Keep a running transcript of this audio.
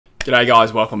G'day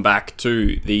guys, welcome back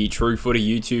to the True Footy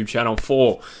YouTube channel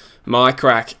for my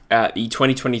crack at the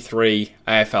 2023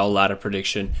 AFL Ladder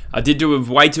Prediction. I did do a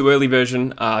way too early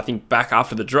version, I think back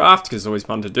after the draft, because it's always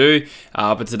fun to do,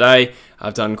 but today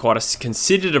I've done quite a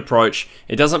considered approach.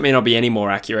 It doesn't mean I'll be any more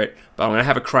accurate, but I'm going to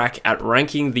have a crack at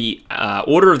ranking the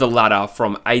order of the ladder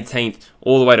from 18th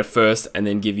all the way to 1st, and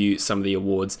then give you some of the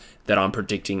awards that I'm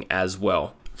predicting as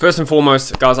well. First and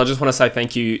foremost, guys, I just want to say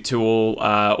thank you to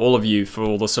all of you for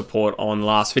all the support on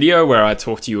last video where I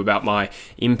talked to you about my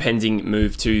impending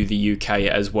move to the UK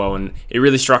as well, and it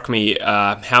really struck me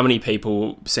how many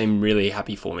people seem really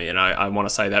happy for me, and I want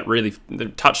to say that really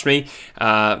touched me.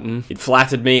 It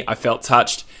flattered me. I felt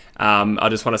touched. I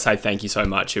just want to say thank you so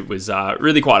much. It was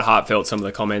really quite heartfelt, some of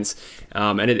the comments,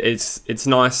 and it's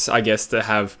nice, I guess, to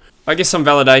have some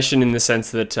validation in the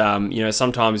sense that, you know,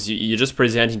 sometimes you're just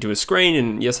presenting to a screen,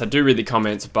 and yes, I do read the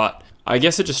comments, but I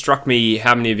guess it just struck me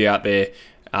how many of you out there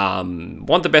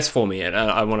want the best for me, and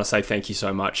I want to say thank you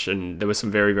so much, and there were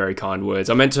some very, very kind words.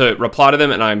 I meant to reply to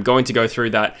them, and I'm going to go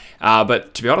through that,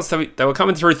 but to be honest, they were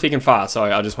coming through thick and fast, so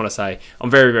I just want to say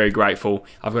I'm very, very grateful.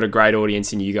 I've got a great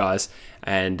audience in you guys,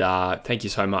 and thank you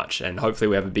so much, and hopefully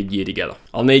we have a big year together.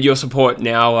 I'll need your support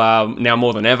now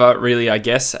more than ever, really, I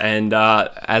guess, and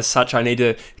as such, I need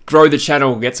to grow the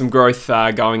channel, get some growth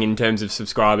going in terms of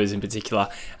subscribers in particular.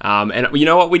 And you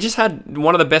know what? We just had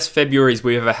one of the best Februaries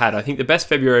we've ever had. I think the best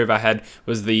February I had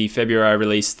was the February I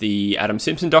released the Adam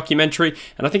Simpson documentary,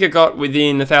 and I think I got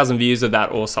within 1,000 views of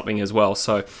that or something as well.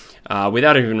 So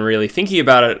without even really thinking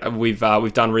about it, we've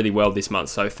done really well this month.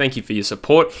 So thank you for your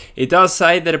support. It does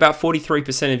say that about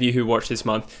 43% of you who watch this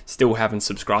month still haven't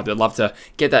subscribed. I'd love to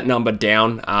get that number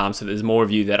down, so there's more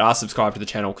of you that are subscribed to the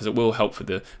channel, because it will help for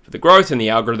the growth and the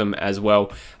algorithm as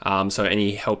well. So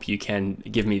any help you can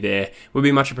give me there would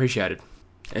be much appreciated.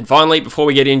 And finally, before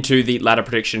we get into the ladder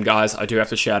prediction, guys, I do have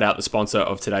to shout out the sponsor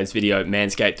of today's video,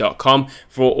 MANSCAPED.com,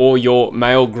 for all your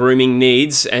male grooming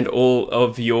needs and all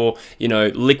of your, you know,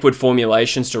 liquid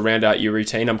formulations to round out your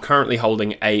routine. I'm currently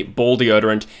holding a ball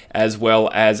deodorant as well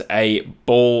as a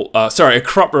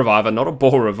crop reviver, not a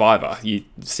ball reviver. You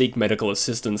seek medical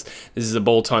assistance. This is a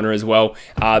ball toner as well.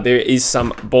 There is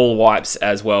some ball wipes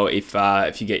as well if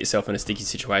you get yourself in a sticky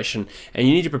situation and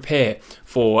you need to prepare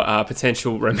for a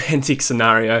potential romantic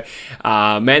scenario.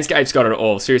 Manscaped's got it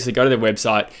all. Seriously, go to their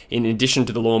website. In addition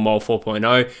to the Lawnmower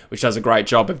 4.0, which does a great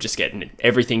job of just getting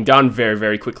everything done very,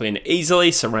 very quickly and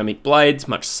easily. Ceramic blades,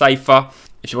 much safer.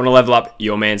 If you want to level up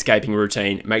your manscaping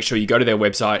routine, make sure you go to their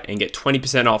website and get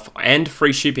 20% off and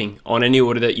free shipping on any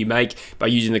order that you make by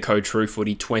using the code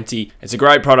TrueFooty20. It's a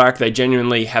great product. They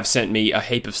genuinely have sent me a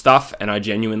heap of stuff, and I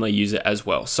genuinely use it as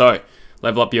well. So,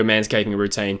 level up your manscaping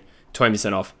routine,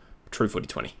 20% off,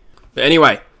 TrueFooty20. But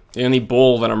anyway, the only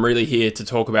ball that I'm really here to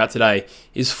talk about today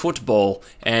is football,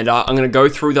 and I'm going to go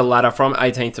through the ladder from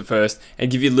 18th to 1st and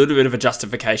give you a little bit of a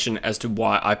justification as to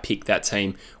why I picked that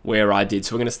team where I did.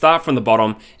 So we're going to start from the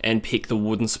bottom and pick the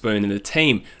wooden spoon, and the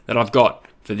team that I've got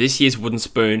for this year's wooden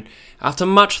spoon, after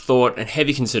much thought and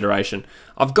heavy consideration,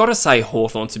 I've got to say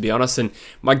Hawthorn, to be honest, and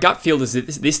my gut feel is that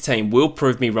this team will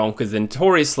prove me wrong, because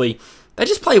notoriously they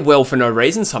just play well for no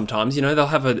reason sometimes. You know, they'll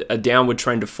have a downward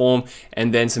trend of form,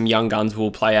 and then some young guns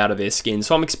will play out of their skin.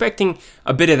 So I'm expecting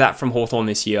a bit of that from Hawthorn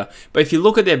this year. But if you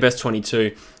look at their best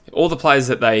 22, all the players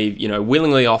that they, you know,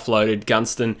 willingly offloaded,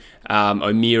 Gunston,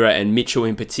 O'Meara and Mitchell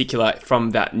in particular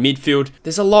from that midfield,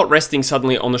 there's a lot resting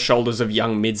suddenly on the shoulders of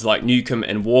young mids like Newcombe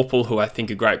and Worpel, who I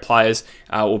think are great players,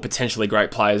 or potentially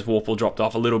great players. Worpel dropped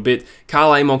off a little bit.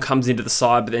 Carl Amon comes into the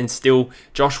side, but then still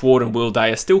Josh Ward and Will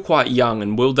Day are still quite young,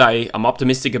 and Will Day I'm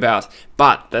optimistic about,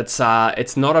 but that's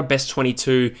it's not a best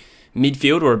 22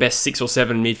 midfield or a best 6 or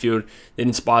 7 midfield that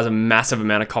inspires a massive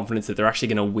amount of confidence that they're actually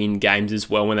going to win games as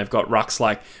well. When they've got rucks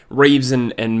like Reeves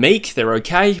and Meek, they're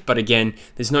okay, but again,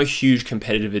 there's no huge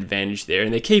competitive advantage there.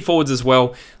 And their key forwards as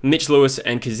well, Mitch Lewis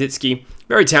and Kazitsky,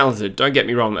 very talented, don't get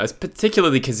me wrong, as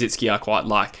particularly Kazitsky I quite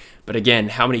like, but again,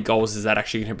 how many goals is that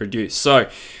actually going to produce? So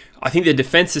I think their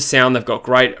defense is sound. They've got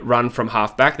great run from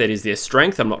half back. That is their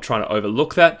strength. I'm not trying to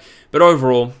overlook that, but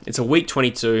overall, it's a weak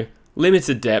 22,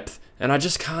 limited depth, and I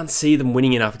just can't see them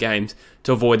winning enough games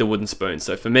to avoid the wooden spoon.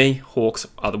 So for me, Hawks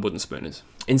are the wooden spooners.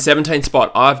 In 17th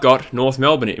spot, I've got North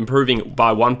Melbourne, improving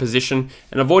by 1 position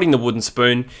and avoiding the wooden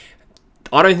spoon.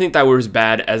 I don't think they were as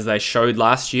bad as they showed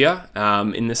last year.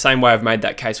 In the same way I've made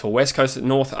that case for West Coast,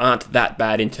 North aren't that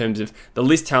bad in terms of the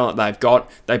list talent they've got.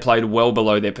 They played well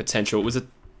below their potential. It was a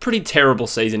pretty terrible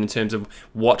season in terms of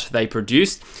what they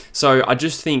produced. So I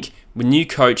just think with new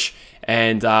coach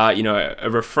and a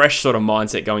refreshed sort of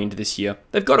mindset going into this year,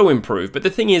 they've got to improve. But the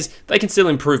thing is, they can still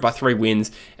improve by 3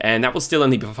 wins, and that will still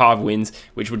only be 5 wins,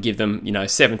 which would give them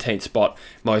 17th spot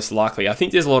most likely. I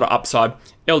think there's a lot of upside.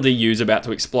 LDU's about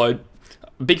to explode.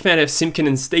 Big fan of Simpkin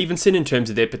and Stevenson in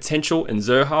terms of their potential, and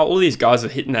Zerha. All these guys are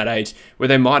hitting that age where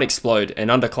they might explode,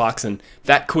 and under Clarkson,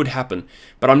 that could happen.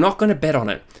 But I'm not going to bet on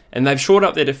it. And they've shored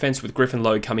up their defence with Griffin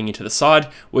Logue coming into the side.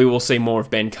 We will see more of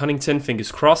Ben Cunnington,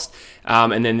 fingers crossed.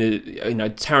 And then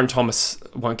Taron Thomas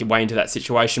won't get way into that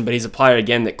situation, but he's a player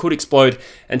again that could explode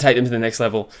and take them to the next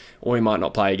level, or he might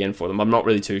not play again for them. I'm not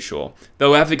really too sure.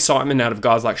 They'll have excitement out of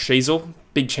guys like Sheasel,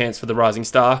 big chance for the rising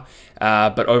star,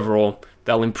 but overall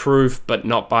they'll improve, but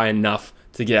not by enough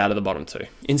to get out of the bottom 2.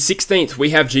 In 16th, we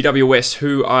have GWS,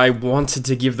 who I wanted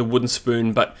to give the wooden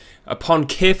spoon, but upon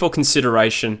careful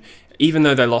consideration, even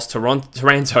though they lost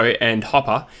Taranto and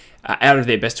Hopper out of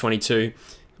their best 22,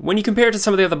 when you compare it to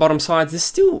some of the other bottom sides, there's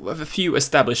still a few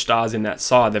established stars in that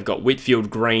side. They've got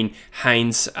Whitfield, Green,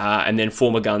 Haynes, and then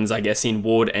former guns, I guess, in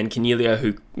Ward and Cornelia,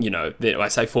 who, I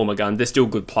say former guns, they're still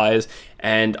good players,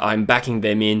 and I'm backing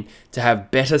them in to have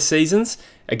better seasons.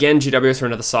 Again, GWS are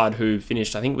another side who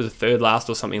finished, I think it was a 3rd last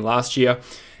or something last year.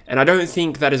 And I don't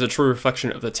think that is a true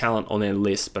reflection of the talent on their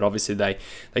list, but obviously they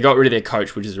got rid of their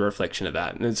coach, which is a reflection of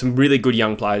that. And there's some really good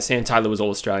young players. Sam Taylor was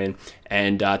All-Australian,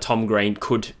 and Tom Green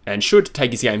could and should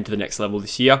take his game to the next level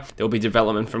this year. There will be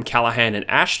development from Callahan and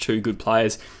Ash, 2 good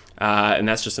players, and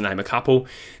that's just to name a couple.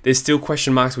 There's still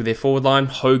question marks with their forward line.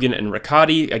 Hogan and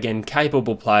Riccardi, again,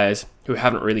 capable players who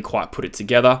haven't really quite put it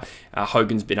together.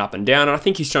 Hogan's been up and down, and I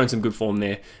think he's shown some good form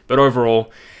there. But overall,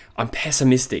 I'm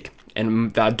pessimistic.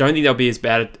 And I don't think they'll be as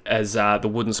bad as the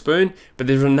wooden spoon, but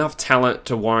there's enough talent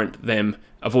to warrant them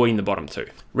avoiding the bottom 2.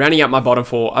 Rounding out my bottom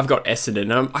 4, I've got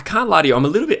Essendon. And I can't lie to you, I'm a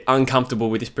little bit uncomfortable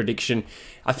with this prediction.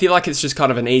 I feel like it's just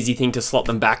kind of an easy thing to slot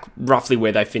them back roughly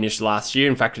where they finished last year.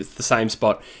 In fact, it's the same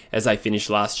spot as they finished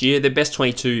last year. Their best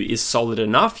 22 is solid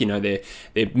enough. Their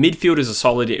midfielders are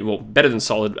solid, well, better than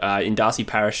solid in Darcy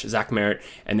Parish, Zach Merritt,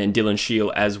 and then Dylan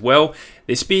Shield as well.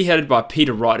 They're spearheaded by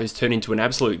Peter Wright, who's turned into an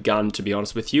absolute gun, to be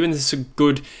honest with you. And there's some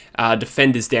good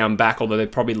defenders down back, although they're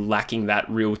probably lacking that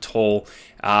real tall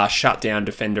shutdown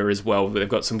defender as well. They've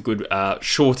got some good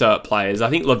shorter players. I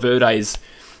think Laverde's,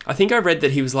 I think I read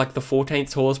that he was like the 14th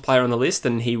tallest player on the list,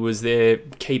 and he was their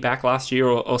key back last year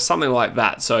or something like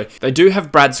that. So they do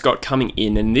have Brad Scott coming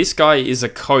in, and this guy is a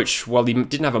coach. While he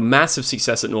didn't have a massive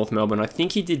success at North Melbourne, I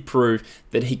think he did prove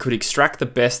that he could extract the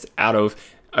best out of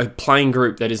a playing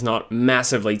group that is not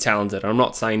massively talented. I'm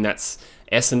not saying that's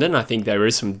Essendon. I think there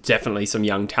is definitely some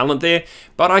young talent there,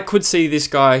 but I could see this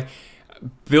guy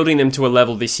building them to a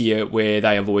level this year where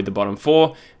they avoid the bottom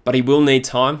 4, but he will need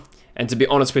time. And to be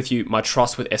honest with you, my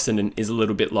trust with Essendon is a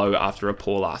little bit low after a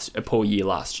poor year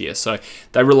last year. So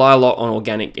they rely a lot on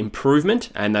organic improvement,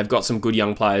 and they've got some good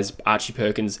young players: Archie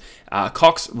Perkins,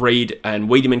 Cox, Reed, and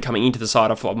Wiedemann coming into the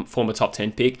side of former top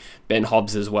 10 pick, Ben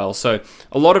Hobbs as well. So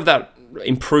a lot of that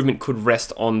improvement could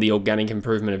rest on the organic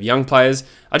improvement of young players.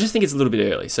 I just think it's a little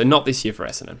bit early, so not this year for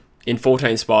Essendon. In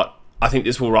 14th spot, I think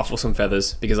this will ruffle some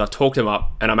feathers because I've talked them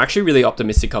up and I'm actually really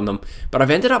optimistic on them, but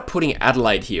I've ended up putting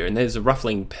Adelaide here, and there's a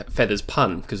ruffling feathers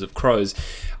pun because of Crows.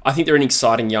 I think they're an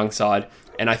exciting young side,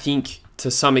 and I think to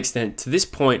some extent, to this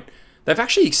point, they've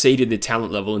actually exceeded their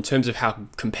talent level in terms of how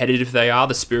competitive they are,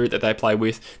 the spirit that they play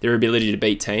with, their ability to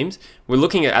beat teams. We're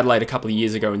looking at Adelaide a couple of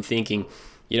years ago and thinking,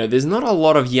 there's not a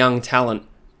lot of young talent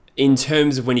in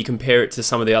terms of when you compare it to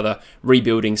some of the other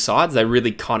rebuilding sides. They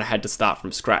really kind of had to start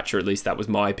from scratch, or at least that was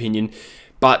my opinion.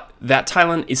 But that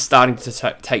talent is starting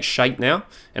to take shape now,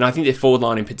 and I think their forward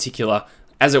line in particular,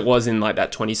 as it was in like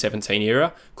that 2017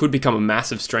 era, could become a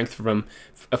massive strength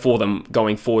for them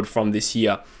going forward from this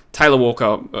year. Taylor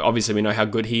Walker, obviously we know how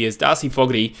good he is. Darcy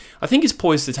Fogarty, I think, is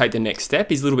poised to take the next step.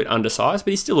 He's a little bit undersized,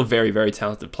 but he's still a very, very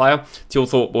talented player.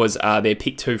 Tilthorpe was their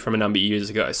pick 2 from a number of years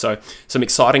ago. So some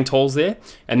exciting talls there.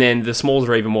 And then the smalls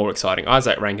are even more exciting.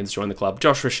 Isaac Rankin's joined the club.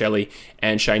 Josh Rochelle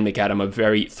and Shane McAdam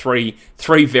are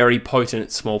three very potent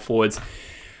small forwards.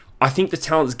 I think the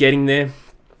talent's getting there,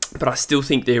 but I still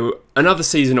think they're another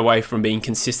season away from being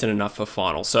consistent enough for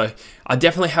final. So I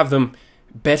definitely have them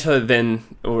better than,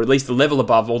 or at least a level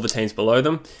above, all the teams below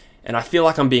them. And I feel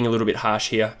like I'm being a little bit harsh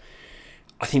here.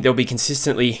 I think they'll be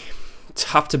consistently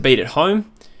tough to beat at home,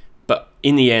 but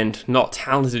in the end, not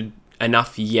talented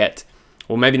enough yet,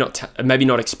 or maybe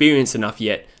not experienced enough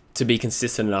yet to be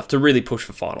consistent enough to really push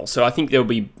for final. So I think they'll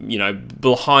be,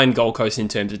 behind Gold Coast in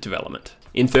terms of development.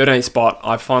 In 13th spot,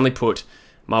 I finally put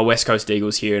my West Coast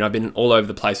Eagles here, and I've been all over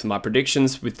the place with my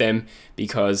predictions with them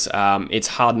because it's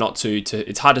hard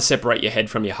it's hard to separate your head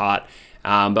from your heart.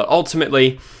 But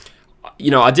ultimately,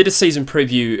 I did a season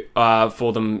preview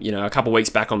for them, a couple weeks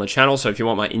back on the channel. So if you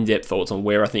want my in-depth thoughts on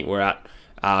where I think we're at,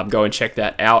 go and check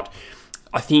that out.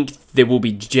 I think there will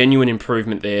be genuine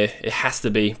improvement there. It has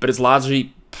to be, but it's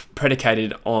largely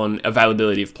predicated on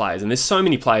availability of players, and there's so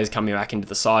many players coming back into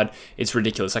the side, it's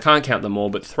ridiculous. I can't count them all,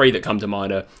 but 3 that come to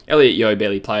mind are Elliot Yeo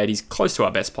barely played, he's close to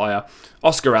our best player.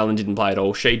 Oscar Allen didn't play at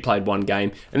all, Sheed played 1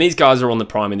 game, and these guys are on the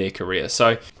prime in their career.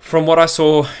 So from what I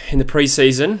saw in the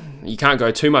preseason, you can't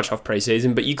go too much off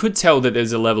preseason, but you could tell that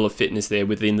there's a level of fitness there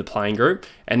within the playing group,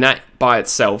 and that by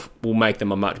itself will make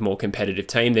them a much more competitive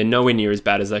team. They're nowhere near as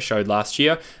bad as they showed last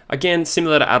year. Again,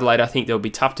 similar to Adelaide, I think they'll be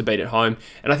tough to beat at home,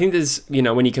 and I think there's,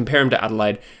 when you compare them to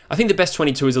Adelaide, I think the best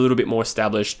 22 is a little bit more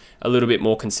established, a little bit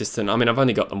more consistent. I mean, I've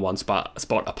only got them one spot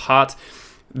apart.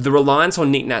 The reliance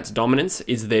on Nick Nat's dominance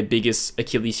is their biggest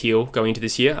Achilles heel going into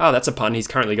this year. Oh, that's a pun. He's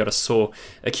currently got a sore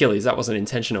Achilles. That wasn't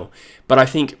intentional. But I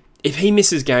think if he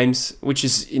misses games, which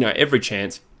is, every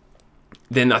chance,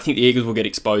 then I think the Eagles will get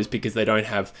exposed because they don't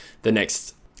have the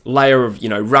next layer of,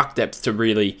 ruck depth to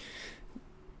really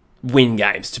win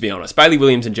games, to be honest. Bailey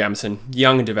Williams and Jamison,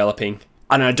 young and developing.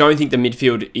 And I don't think the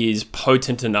midfield is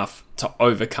potent enough to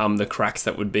overcome the cracks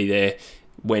that would be there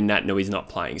when Nat Nui's not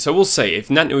playing. So we'll see.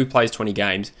 If Nat Nui plays 20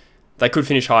 games, they could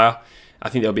finish higher. I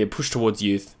think there'll be a push towards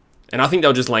youth. And I think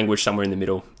they'll just languish somewhere in the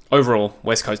middle. Overall,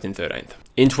 West Coast in 13th.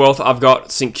 In 12th, I've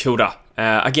got St Kilda.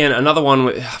 Again, another one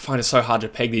where I find it so hard to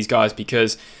peg these guys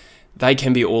because they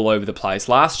can be all over the place.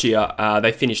 Last year,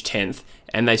 they finished 10th.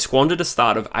 And they squandered a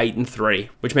start of 8-3,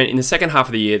 which meant in the second half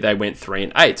of the year, they went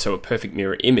 3-8, so a perfect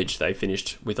mirror image. They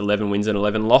finished with 11 wins and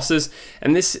 11 losses,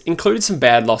 and this included some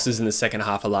bad losses in the second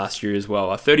half of last year as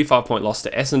well. A 35-point loss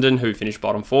to Essendon, who finished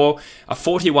bottom 4, a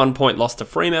 41-point loss to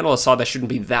Fremantle, a side they shouldn't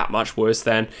be that much worse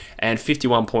than, and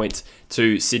 51 points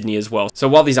to Sydney as well. So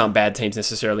while these aren't bad teams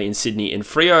necessarily in Sydney and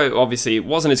Freo, obviously it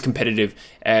wasn't as competitive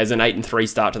as an 8-3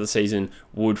 start to the season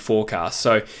would forecast.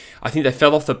 So I think they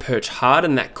fell off the perch hard,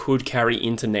 and that could carry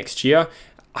into next year.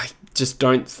 I just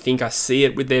don't think I see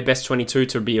it with their best 22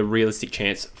 to be a realistic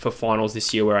chance for finals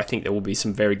this year, where I think there will be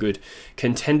some very good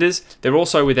contenders. They're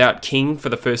also without King for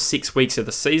the first 6 weeks of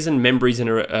the season. Membry's in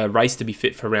a race to be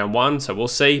fit for round 1, so we'll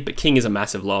see, but King is a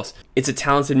massive loss. It's a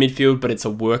talented midfield, but it's a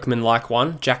workman-like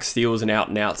one. Jack Steele's an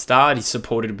out-and-out star. He's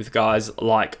supported with guys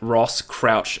like Ross,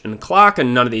 Crouch, and Clark,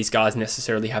 and none of these guys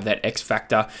necessarily have that X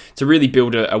factor to really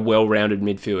build a well-rounded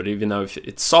midfield, even though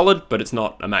it's solid, but it's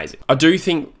not amazing. I do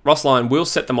think Ross Lyon will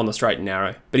set them on the straight and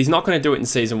narrow, but he's not going to do it in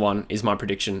season 1 is my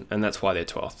prediction, and that's why they're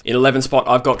 12th. In 11th spot,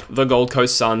 I've got the Gold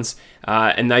Coast Suns,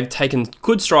 and they've taken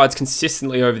good strides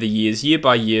consistently over the years, year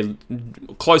by year,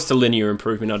 close to linear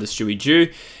improvement under Stewie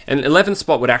Dew, and 11th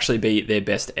spot would actually be their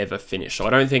best ever finish. So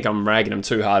I don't think I'm ragging them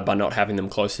too hard by not having them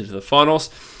closer to the finals.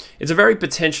 It's a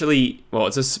potentially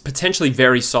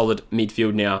very solid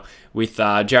midfield now with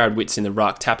Jared Witts in the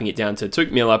ruck, tapping it down to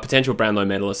Tuke Miller, potential Brownlow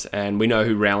medalist, and we know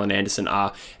who Rowell and Anderson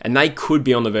are, and they could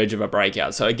be on the verge of a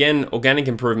breakout. So again, organic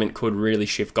improvement could really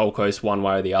shift Gold Coast one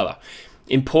way or the other.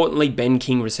 Importantly, Ben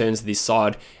King returns to this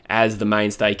side as the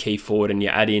mainstay key forward, and you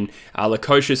add in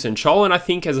Lukosius and Chol, and I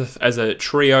think as a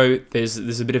trio,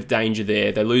 there's a bit of danger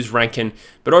there. They lose Rankin,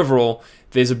 but overall,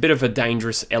 there's a bit of a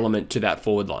dangerous element to that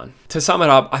forward line. To sum it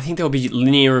up, I think there'll be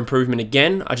linear improvement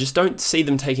again. I just don't see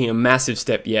them taking a massive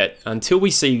step yet. Until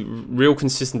we see real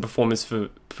consistent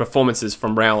performances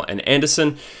from Rowell and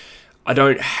Anderson, I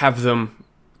don't have them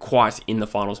quite in the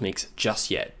finals mix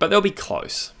just yet, but they'll be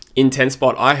close. In 10th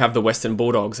spot, I have the Western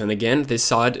Bulldogs, and again, this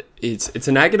side, it's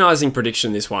an agonising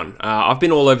prediction, this one. I've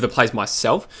been all over the place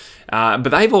myself, but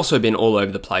they've also been all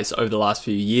over the place over the last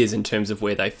few years in terms of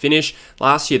where they finish.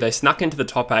 Last year, they snuck into the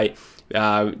top 8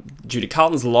 due to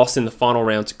Carlton's loss in the final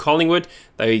round to Collingwood.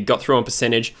 They got through on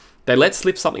percentage. They let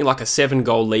slip something like a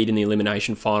 7-goal lead in the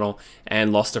elimination final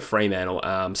and lost to Fremantle.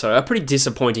 So a pretty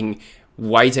disappointing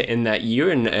way to end that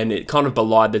year, and it kind of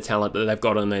belied the talent that they've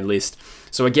got on their list.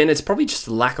 So again, it's probably just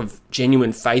a lack of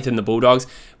genuine faith in the Bulldogs,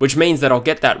 which means that I'll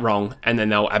get that wrong, and then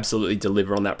they'll absolutely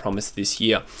deliver on that promise this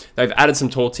year. They've added some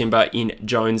tall timber in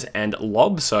Jones and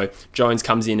Lobb, so Jones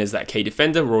comes in as that key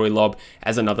defender, Rory Lobb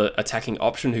as another attacking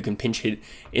option who can pinch hit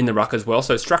in the ruck as well,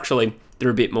 so structurally, they're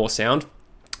a bit more sound.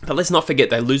 But let's not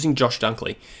forget they're losing Josh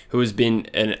Dunkley, who has been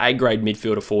an A-grade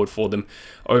midfielder forward for them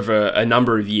over a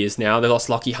number of years now. They lost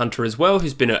Lockie Hunter as well,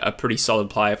 who's been a pretty solid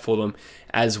player for them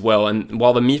as well. And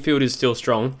while the midfield is still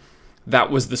strong,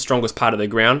 that was the strongest part of the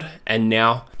ground. And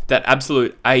now that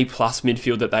absolute A-plus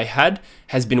midfield that they had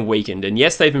has been weakened. And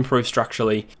yes, they've improved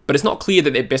structurally, but it's not clear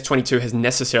that their best 22 has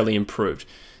necessarily improved.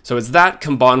 So it's that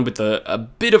combined with a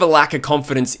bit of a lack of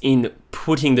confidence in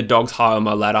putting the Dogs high on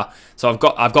my ladder. So I've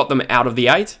got them out of the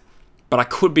 8, but I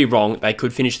could be wrong. They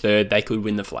could finish 3rd. They could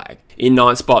win the flag. In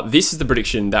 9th spot, this is the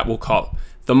prediction that will cop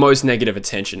the most negative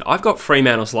attention. I've got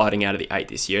Fremantle sliding out of the 8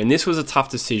 this year, and this was a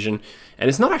tough decision, and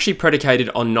it's not actually predicated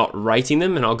on not rating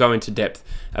them, and I'll go into depth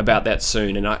about that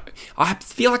soon. And I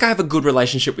feel like I have a good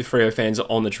relationship with Freo fans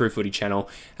on the True Footy channel.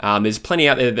 There's plenty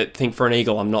out there that think for an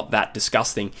Eagle I'm not that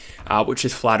disgusting, which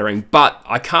is flattering, but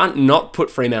I can't not put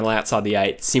Fremantle outside the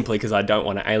 8 simply because I don't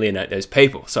want to alienate those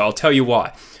people. So I'll tell you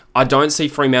why. I don't see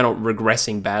Fremantle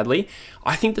regressing badly.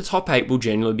 I think the top 8 will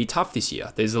genuinely be tough this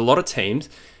year. There's a lot of teams.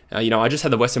 I just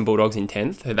had the Western Bulldogs in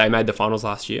 10th. They made the finals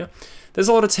last year. There's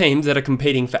a lot of teams that are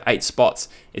competing for 8 spots.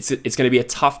 It's going to be a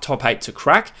tough top 8 to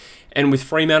crack. And with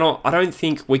Fremantle, I don't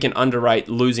think we can underrate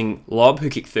losing Lobb, who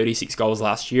kicked 36 goals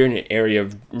last year in an area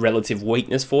of relative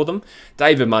weakness for them.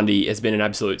 David Mundy has been an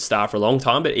absolute star for a long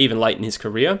time, but even late in his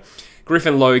career.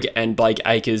 Griffin Logue and Blake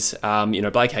Acres,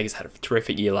 Blake Acres had a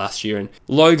terrific year last year, and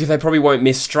Logue, they probably won't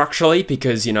miss structurally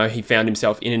because, he found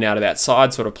himself in and out of that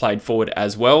side, sort of played forward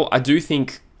as well. I do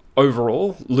think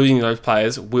overall, losing those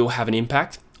players will have an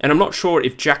impact. And I'm not sure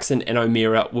if Jackson and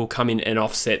O'Meara will come in and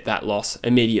offset that loss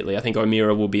immediately. I think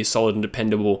O'Meara will be a solid and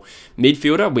dependable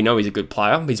midfielder. We know he's a good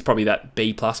player. He's probably that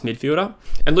B+ midfielder.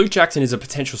 And Luke Jackson is a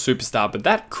potential superstar, but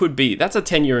that's a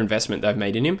 10-year investment they've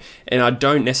made in him. And I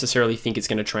don't necessarily think it's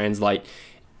going to translate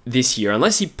this year,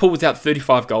 unless he pulls out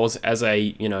 35 goals as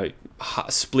a,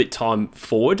 split time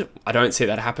forward. I don't see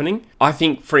that happening. I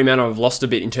think Fremantle have lost a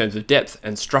bit in terms of depth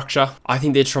and structure. I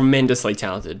think they're tremendously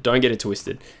talented. Don't get it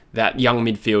twisted. That young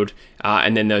midfield,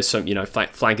 and then there's some,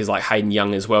 flankers like Hayden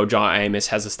Young as well. Jai Amos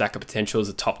has a stack of potential as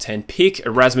a top 10 pick.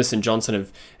 Erasmus and Johnson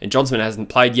Johnson hasn't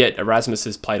played yet. Erasmus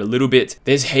has played a little bit.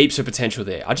 There's heaps of potential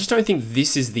there. I just don't think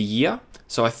this is the year.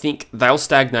 So I think they'll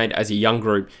stagnate as a young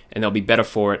group and they'll be better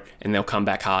for it and they'll come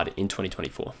back hard in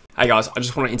 2024. Hey guys, I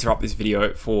just want to interrupt this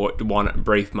video for one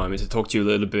brief moment to talk to you a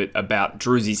little bit about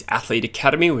Drewzy's Athlete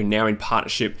Academy. We're now in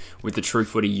partnership with the True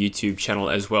Footy YouTube channel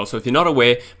as well. So if you're not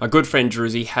aware, my good friend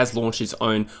Drewzy has launched his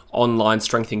own online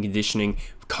strength and conditioning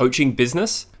coaching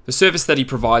business. The service that he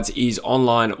provides is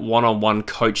online one-on-one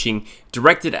coaching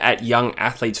directed at young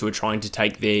athletes who are trying to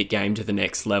take their game to the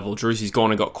next level. Drewzy's gone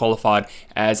and got qualified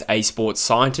as a sports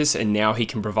scientist, and now he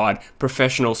can provide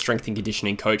professional strength and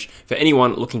conditioning coach for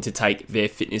anyone looking to take their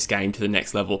fitness game to the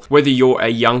next level. Whether you're a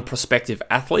young prospective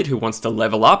athlete who wants to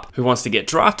level up, who wants to get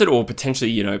drafted, or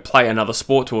potentially, play another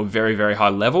sport to a very, very high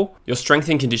level, your strength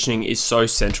and conditioning is so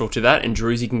central to that, and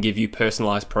Drewzy can give you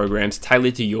personalized programs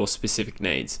tailored to your specific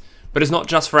needs. But it's not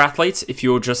just for athletes. If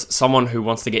you're just someone who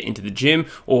wants to get into the gym,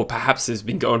 or perhaps has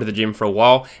been going to the gym for a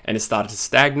while and has started to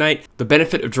stagnate, the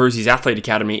benefit of Drewzy's Athlete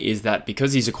Academy is that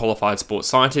because he's a qualified sports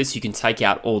scientist, you can take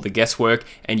out all the guesswork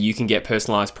and you can get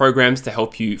personalized programs to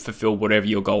help you fulfill whatever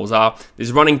your goals are.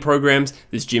 There's running programs,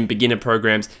 there's gym beginner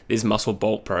programs, there's muscle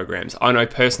bulk programs. I know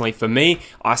personally for me,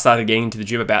 I started getting into the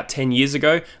gym about 10 years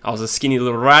ago. I was a skinny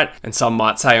little rat, and some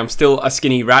might say I'm still a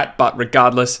skinny rat, but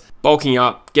regardless, bulking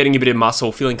up, getting a bit of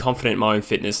muscle, feeling confident in my own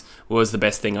fitness was the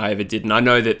best thing I ever did. And I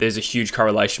know that there's a huge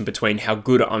correlation between how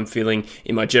good I'm feeling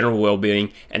in my general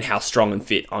well-being and how strong and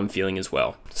fit I'm feeling as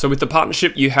well. So with the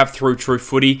partnership you have through True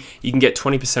Footy, you can get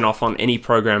 20% off on any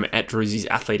program at Drewzy's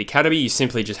Athlete Academy. You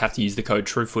simply just have to use the code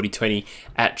TrueFooty20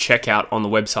 at checkout on the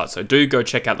website. So do go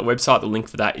check out the website. The link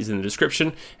for that is in the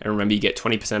description. And remember, you get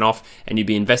 20% off and you'll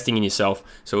be investing in yourself,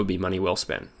 so it would be money well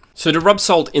spent. So to rub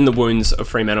salt in the wounds of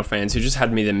Fremantle fans who just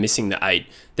had me them missing the 8,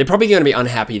 they're probably going to be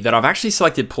unhappy that I've actually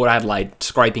selected Port Adelaide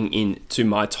scraping into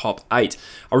my top 8.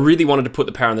 I really wanted to put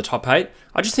the Power in the top 8.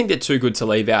 I just think they're too good to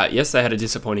leave out. Yes, they had a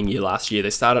disappointing year last year. They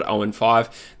started 0-5.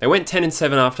 They went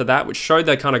 10-7 after that, which showed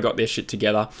they kind of got their shit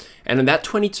together. And in that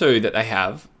 22 that they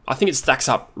have, I think it stacks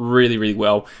up really, really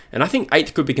well. And I think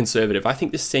 8th could be conservative. I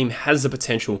think this team has the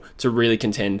potential to really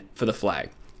contend for the flag.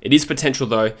 It is potential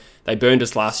though. They burned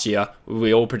us last year.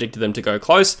 We all predicted them to go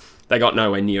close. They got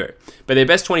nowhere near it. But their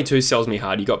best 22 sells me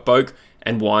hard. You got Boak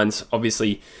and Wines.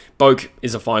 Obviously, Boak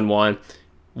is a fine wine.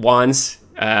 Wines,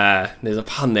 there's a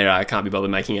pun there. I can't be bothered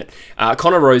making it.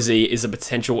 Connor Rozee is a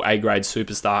potential A-grade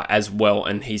superstar as well,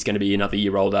 and he's going to be another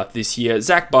year older this year.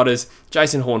 Zach Butters,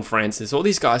 Jason Horne-Francis, all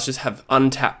these guys just have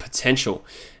untapped potential.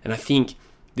 And I think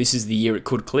this is the year it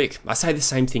could click. I say the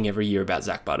same thing every year about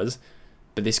Zach Butters,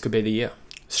 but this could be the year.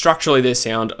 Structurally, they're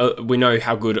sound. We know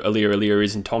how good Alir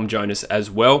is and Tom Jonas as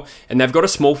well. And they've got a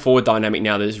small forward dynamic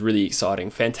now that is really exciting.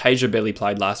 Fantasia barely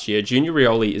played last year. Junior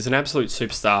Rioli is an absolute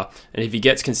superstar. And if he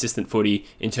gets consistent footy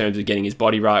in terms of getting his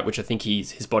body right, which I think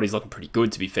his body's looking pretty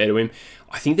good to be fair to him,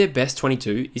 I think their best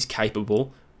 22 is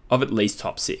capable of at least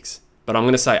top 6. But I'm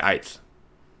going to say 8th.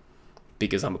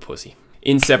 because I'm a pussy.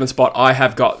 In 7th spot, I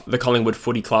have got the Collingwood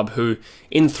Footy Club, who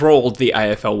enthralled the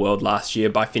AFL world last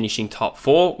year by finishing top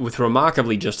 4 with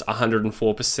remarkably just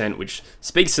 104%, which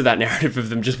speaks to that narrative of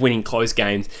them just winning close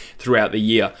games throughout the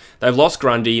year. They've lost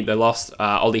Grundy, they lost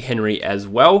Ollie Henry as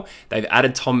well. They've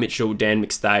added Tom Mitchell, Dan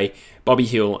McStay, Bobby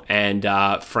Hill, and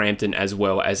Frampton as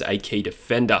well as a key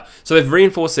defender. So they've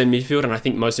reinforced their midfield, and I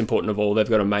think most important of all, they've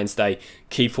got a mainstay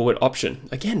key forward option.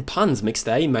 Again, puns,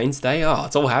 McStay, mainstay,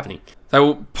 it's all happening. They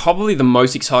were probably the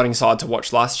most exciting side to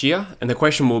watch last year, and the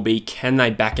question will be, can they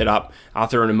back it up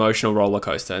after an emotional roller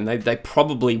coaster? And they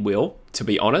probably will, to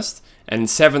be honest, and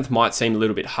 7th might seem a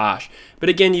little bit harsh. But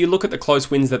again, you look at the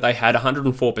close wins that they had,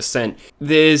 104%.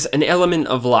 There's an element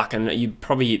of luck, and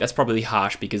that's probably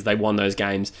harsh because they won those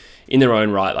games in their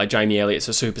own right, like Jamie Elliott's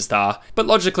a superstar. But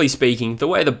logically speaking, the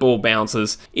way the ball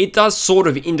bounces, it does sort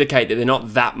of indicate that they're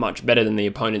not that much better than the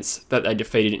opponents that they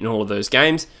defeated in all of those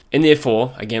games. And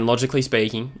therefore, again, logically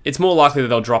speaking, it's more likely that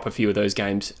they'll drop a few of those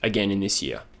games again in this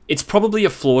year. It's probably a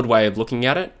flawed way of looking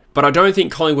at it, but I don't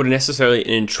think Collingwood are necessarily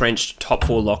an entrenched top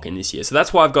 4 lock in this year. So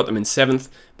that's why I've got them in 7th.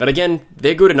 But again,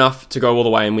 they're good enough to go all the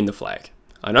way and win the flag.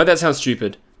 I know that sounds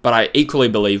stupid, but I equally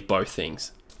believe both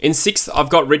things. In 6th,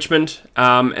 I've got Richmond,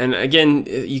 and again,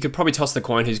 you could probably toss the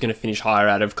coin who's going to finish higher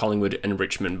out of Collingwood and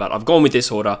Richmond, but I've gone with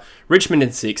this order. Richmond in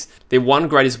 6th. Their one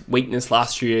greatest weakness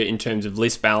last year in terms of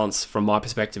list balance, from my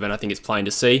perspective, and I think it's plain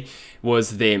to see,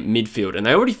 was their midfield. And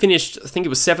they already finished, I think it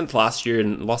was 7th last year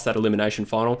and lost that elimination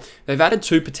final. They've added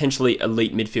 2 potentially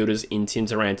elite midfielders in Tim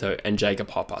Taranto and Jacob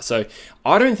Hopper. So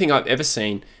I don't think I've ever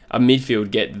seen a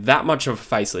midfield get that much of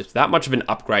a facelift, that much of an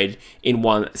upgrade in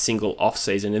one single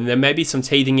off-season. And there may be some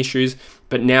teething issues,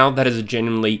 but now that is a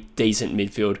genuinely decent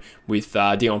midfield with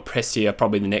Dion Prestia,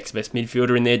 probably the next best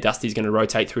midfielder in there. Dusty's going to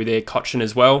rotate through there, Cochin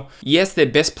as well. Yes, their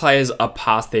best players are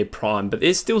past their prime, but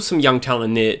there's still some young talent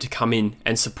in there to come in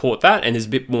and support that, and there's a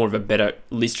bit more of a better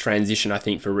list transition, I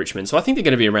think, for Richmond. So I think they're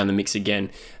going to be around the mix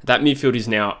again. That midfield is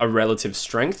now a relative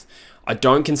strength. I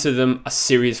don't consider them a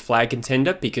serious flag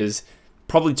contender because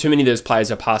probably too many of those players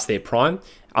are past their prime.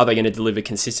 Are they going to deliver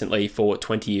consistently for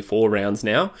 24 rounds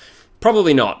now?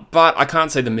 Probably not, but I can't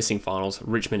say the missing finals.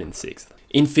 Richmond in 6th.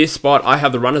 In 5th spot, I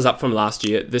have the runners-up from last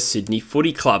year, the Sydney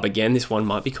Footy Club. Again, this one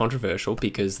might be controversial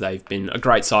because they've been a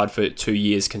great side for 2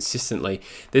 years consistently.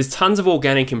 There's tons of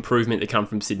organic improvement that come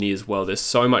from Sydney as well. There's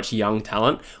so much young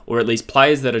talent, or at least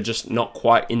players that are just not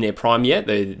quite in their prime yet.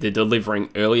 They're delivering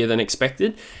earlier than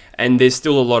expected. And there's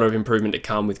still a lot of improvement to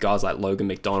come with guys like Logan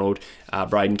McDonald,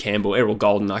 Braden Campbell, Errol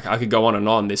Golden. I could go on and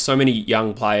on. There's so many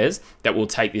young players that will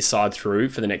take this side through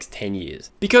for the next 10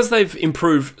 years. Because they've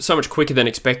improved so much quicker than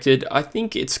expected, I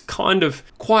think it's kind of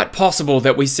quite possible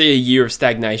that we see a year of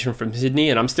stagnation from Sydney,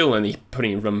 and I'm still only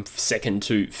putting them 2nd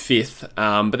to 5th,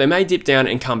 but they may dip down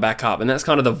and come back up, and that's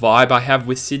kind of the vibe I have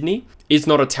with Sydney. It's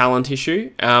not a talent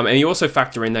issue, and you also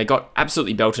factor in they got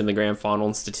absolutely belted in the grand final,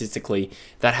 and statistically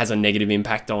that has a negative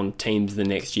impact on teams the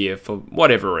next year for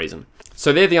whatever reason.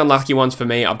 So they're the unlucky ones for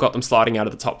me. I've got them sliding out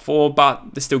of the top 4,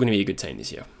 but they're still going to be a good team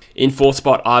this year. In 4th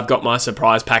spot, I've got my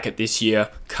surprise packet this year,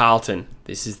 Carlton.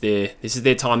 This is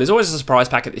their time. There's always a surprise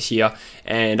packet this year,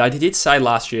 and I did say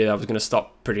last year that I was going to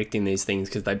stop predicting these things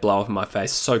because they blow up in my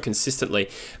face so consistently.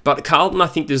 But Carlton, I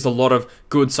think there's a lot of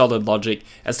good, solid logic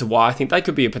as to why I think they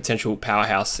could be a potential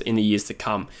powerhouse in the years to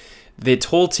come. Their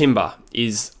tall timber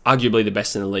is arguably the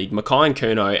best in the league. Mackay and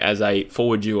Curnow as a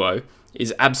forward duo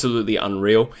is absolutely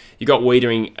unreal. You got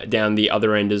Wiedering down the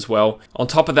other end as well. On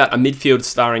top of that, a midfield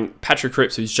starring Patrick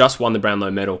Cripps, who's just won the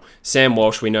Brownlow medal. Sam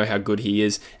Walsh, we know how good he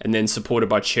is. And then supported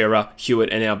by Chera, Hewitt,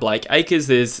 and now Blake Acres.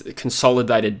 There's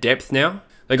consolidated depth now.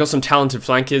 They got some talented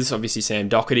flankers, obviously Sam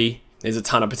Doherty. There's a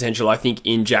ton of potential, I think,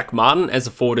 in Jack Martin as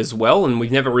a forward as well, and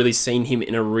we've never really seen him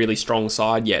in a really strong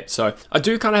side yet. So I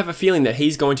do kind of have a feeling that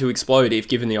he's going to explode if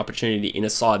given the opportunity in a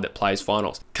side that plays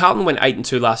finals. Carlton went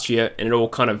 8-2 last year, and it all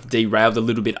kind of derailed a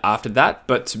little bit after that,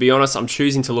 but to be honest, I'm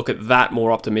choosing to look at that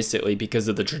more optimistically because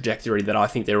of the trajectory that I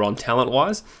think they're on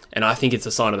talent-wise, and I think it's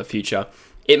a sign of the future.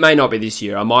 It may not be this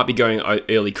year. I might be going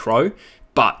early crow,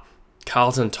 but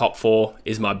Carlton top 4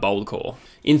 is my bold call.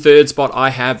 In 3rd spot, I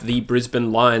have the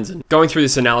Brisbane Lions. And going through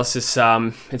this analysis,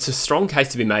 it's a strong case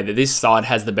to be made that this side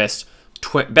has the best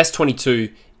 22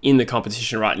 in the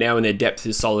competition right now, and their depth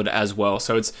is solid as well.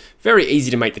 So it's very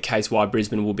easy to make the case why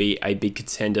Brisbane will be a big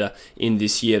contender in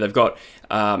this year. They've got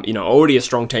already a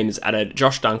strong team that's added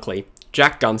Josh Dunkley,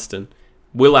 Jack Gunston,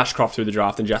 Will Ashcroft through the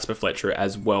draft, and Jasper Fletcher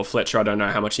as well. Fletcher, I don't know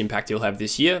how much impact he'll have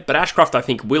this year, but Ashcroft, I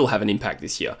think, will have an impact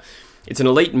this year. It's an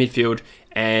elite midfield,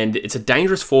 and it's a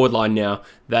dangerous forward line now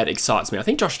that excites me. I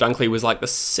think Josh Dunkley was like the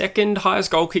second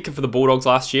highest goal kicker for the Bulldogs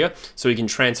last year, so you can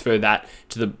transfer that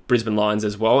to the Brisbane Lions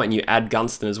as well, and you add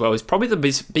Gunston as well. He's probably the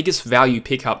biggest value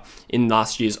pickup in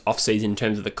last year's off-season in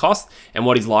terms of the cost and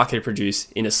what he's likely to produce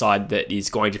in a side that is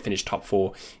going to finish top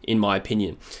 4, in my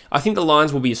opinion. I think the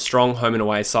Lions will be a strong home and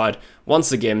away side.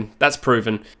 Once again, that's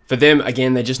proven. For them,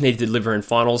 again, they just need to deliver in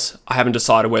finals. I haven't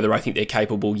decided whether I think they're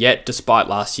capable yet, despite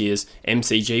last year's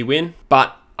MCG win,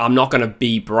 but I'm not going to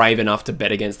be brave enough to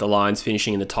bet against the Lions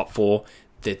finishing in the top 4.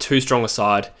 They're too strong a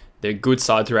side. They're a good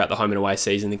side throughout the home and away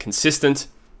season. They're consistent.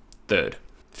 Third.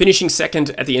 Finishing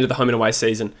second at the end of the home and away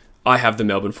season, I have the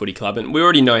Melbourne Footy Club, and we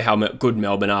already know how good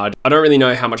Melbourne are. I don't really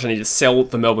know how much I need to sell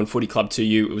the Melbourne Footy Club to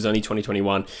you. It was only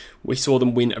 2021. We saw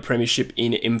them win a premiership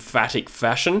in emphatic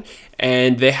fashion,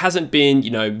 and there hasn't been,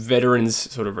 veterans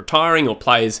sort of retiring or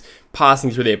players passing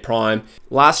through their prime.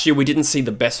 Last year, we didn't see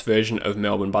the best version of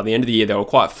Melbourne. By the end of the year, they were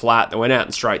quite flat. They went out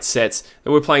in straight sets. They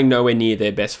were playing nowhere near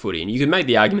their best footy, and you can make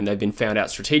the argument they've been found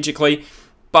out strategically,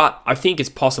 but I think it's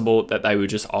possible that they were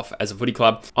just off as a footy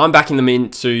club. I'm backing them in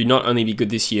to not only be good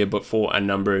this year, but for a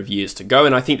number of years to go.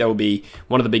 And I think they will be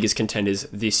one of the biggest contenders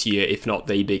this year, if not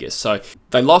the biggest. So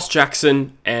they lost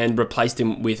Jackson and replaced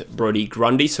him with Brodie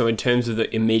Grundy. So in terms of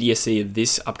the immediacy of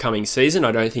this upcoming season,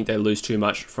 I don't think they lose too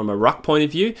much from a ruck point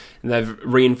of view. And they've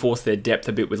reinforced their depth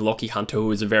a bit with Lockie Hunter,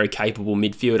 who is a very capable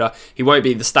midfielder. He won't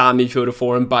be the star midfielder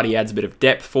for them, but he adds a bit of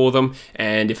depth for them.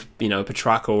 And if,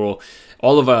 Petrarca or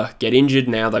Oliver get injured,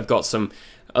 now they've got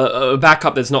a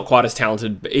backup that's not quite as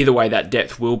talented, but either way, that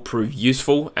depth will prove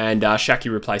useful, and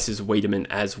Shaki replaces Wiedemann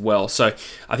as well. So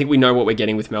I think we know what we're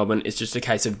getting with Melbourne. It's just a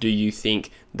case of, do you think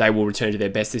they will return to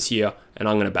their best this year? And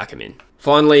I'm going to back them in.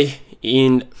 Finally,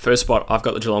 in first spot, I've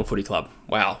got the Geelong Footy Club.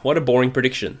 Wow, what a boring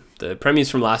prediction. The premiers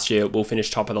from last year will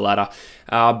finish top of the ladder.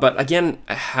 But again,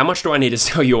 how much do I need to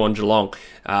sell you on Geelong?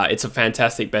 It's a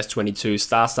fantastic best 22,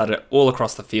 star-studded all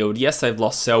across the field. Yes, they've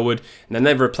lost Selwood, and then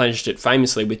they've replenished it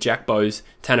famously with Jack Bowes,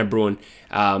 Tanner Bruin,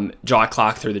 Jai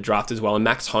Clark through the draft as well, and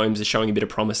Max Holmes is showing a bit of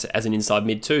promise as an inside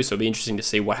mid too, so it'll be interesting to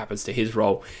see what happens to his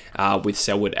role with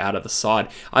Selwood out of the side.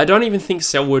 I don't even think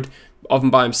Selwood, of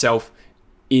and by himself,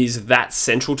 is that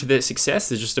central to their success.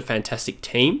 They're just a fantastic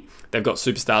team. They've got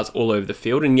superstars all over the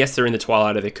field, and yes, they're in the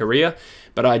twilight of their career,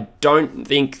 but I don't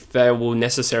think they will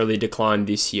necessarily decline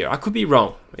this year. I could be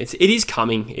wrong. It is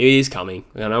coming. It is coming.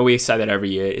 I know we say that every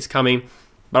year. It's coming,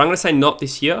 but I'm going to say not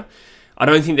this year. I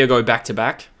don't think they'll go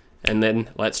back-to-back, and then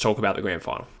let's talk about the grand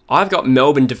final. I've got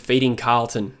Melbourne defeating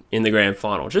Carlton in the grand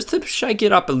final, just to shake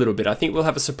it up a little bit. I think we'll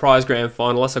have a surprise grand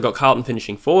finalist. I've got Carlton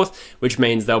finishing 4th, which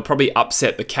means they'll probably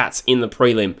upset the Cats in the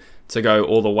prelim to go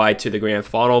all the way to the grand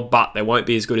final, but they won't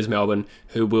be as good as Melbourne,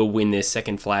 who will win their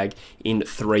second flag in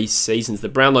 3 seasons. The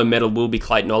Brownlow medal will be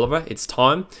Clayton Oliver. It's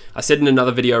time. I said in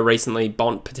another video recently,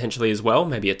 Bont potentially as well,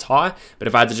 maybe a tie, but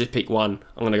if I had to just pick one,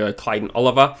 I'm going to go Clayton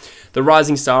Oliver. The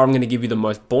rising star, I'm going to give you the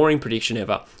most boring prediction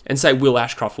ever and say Will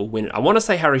Ashcroft will win it. I want to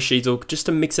say Harry Sheezel just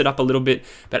to mix it up a little bit,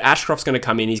 but Ashcroft's going to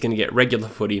come in, he's going to get regular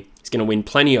footy, he's going to win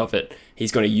plenty of it,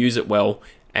 he's going to use it well,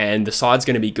 and the side's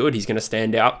going to be good, he's going to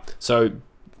stand out. So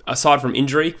aside from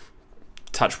injury,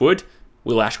 touch wood,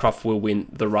 Will Ashcroft will win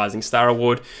the Rising Star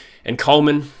Award. And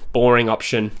Coleman, boring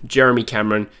option. Jeremy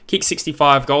Cameron, kicked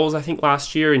 65 goals, I think,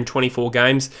 last year in 24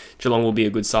 games. Geelong will be a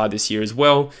good side this year as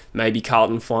well. Maybe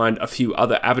Carlton find a few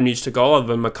other avenues to goal other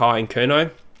than Mackay and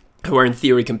Curnow, who are in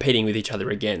theory competing with each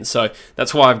other again. So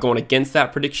that's why I've gone against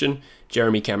that prediction.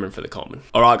 Jeremy Cameron for the Coleman.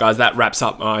 Alright guys, that wraps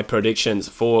up my predictions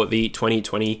for the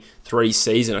 2023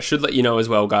 season. I should let you know as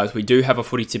well, guys, we do have a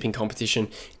footy tipping competition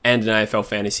and an AFL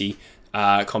fantasy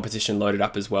competition loaded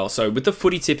up as well. So with the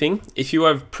footy tipping, if you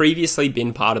have previously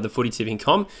been part of the footy tipping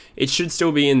comp, it should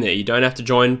still be in there. You don't have to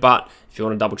join, but if you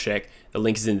want to double check, the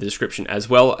link is in the description as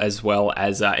well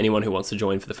as anyone who wants to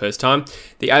join for the first time.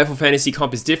 The AFL Fantasy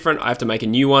Comp is different. I have to make a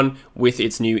new one with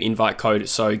its new invite code,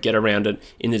 so get around it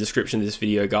in the description of this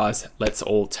video, guys. Let's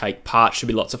all take part. Should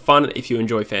be lots of fun if you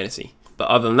enjoy fantasy. But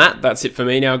other than that, that's it for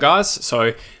me now, guys.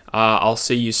 So I'll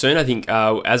see you soon. I think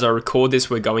as I record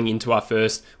this, we're going into our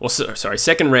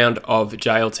second round of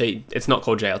JLT. It's not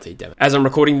called JLT, damn it. As I'm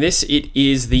recording this, it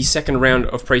is the second round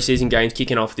of preseason games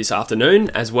kicking off this afternoon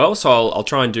as well. So I'll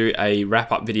try and do a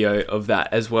wrap-up video of that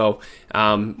as well,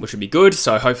 which would be good.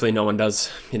 So hopefully no one does,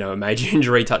 a major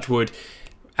injury, touch wood,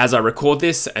 as I record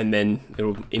this, and then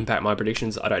it'll impact my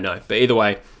predictions. I don't know. But either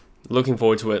way, looking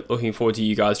forward to it. Looking forward to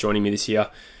you guys joining me this year.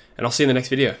 And I'll see you in the next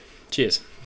video. Cheers.